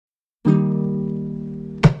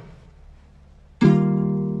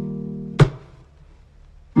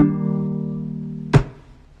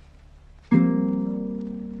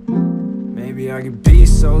Maybe I could be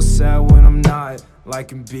so sad when I'm not,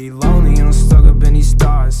 like and be lonely and I'm stuck up in these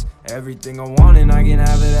thoughts. Everything I want and I can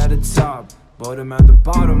have it at the top, but I'm at the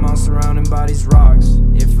bottom, I'm surrounded by these rocks.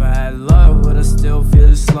 If I had love, would I still feel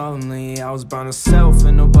this lonely? I was by myself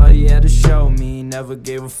and nobody had to show me. Never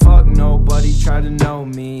gave a fuck, nobody tried to know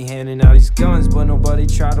me. Handing out these guns, but nobody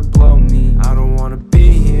tried to blow me. I don't wanna be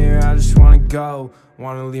here, I just wanna go.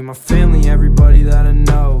 Wanna leave my family, everybody that I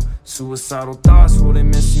know. Suicidal thoughts, will they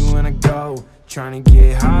miss you when I go? Trying to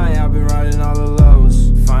get high, I've been riding all the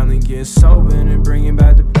lows. Finally get sober and bringing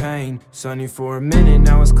back the pain. Sunny for a minute,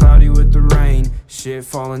 now it's cloudy with the rain. Shit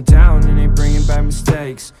falling down and they bringing back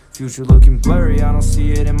mistakes. Future looking blurry, I don't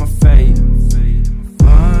see it in my fate.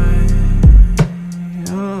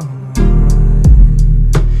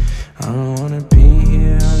 I don't wanna be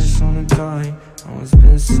here, I just wanna die. Always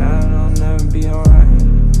been sad, I'll never be alright.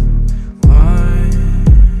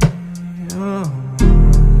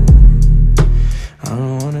 I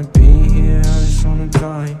don't wanna be here, I just wanna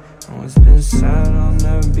die. Always been sad, I'll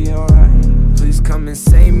never be alright. Please come and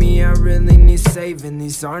save me, I really need saving.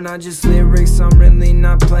 These are not just lyrics, I'm really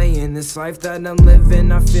not playing. This life that I'm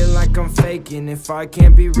living, I feel like I'm faking. If I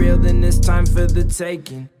can't be real, then it's time for the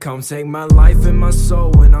taking. Come take my life and my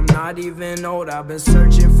soul when I'm not even old. I've been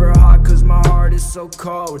searching for heart cause my heart is so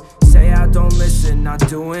cold. Say I don't listen, not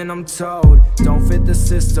doing I'm told. Don't fit the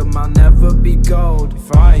system, I'll never be gold.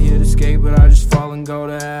 If I hit escape, but I just fall and go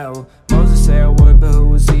to hell. Moses say I would, but who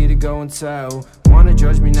was he to go and tell? Wanna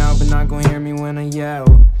judge me now, but not gon' hear me when I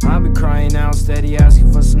yell. I've been crying out, steady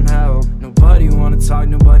asking for some help. Nobody wanna talk,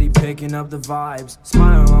 nobody picking up the vibes.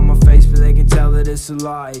 Smile on my face, but they can tell that it's a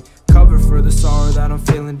lie. Cover for the sorrow that I'm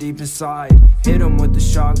feeling deep inside. Hit them with the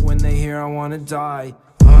shock when they hear I wanna die.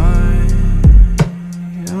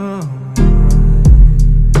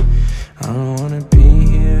 I don't wanna be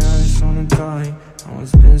here, I just wanna die.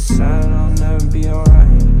 Always been sad, I'll never be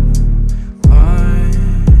alright.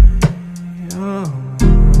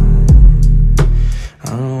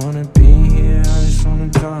 I don't wanna be here, I just wanna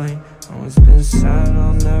die. Always been sad,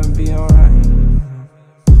 I'll never be alright.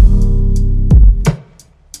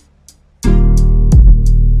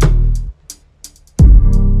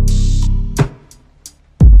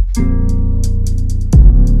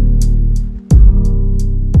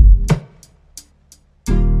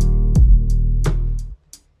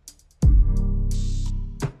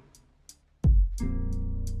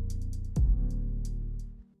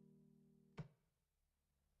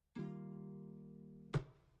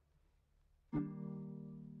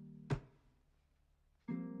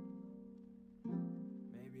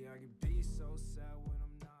 Maybe I could be so sad.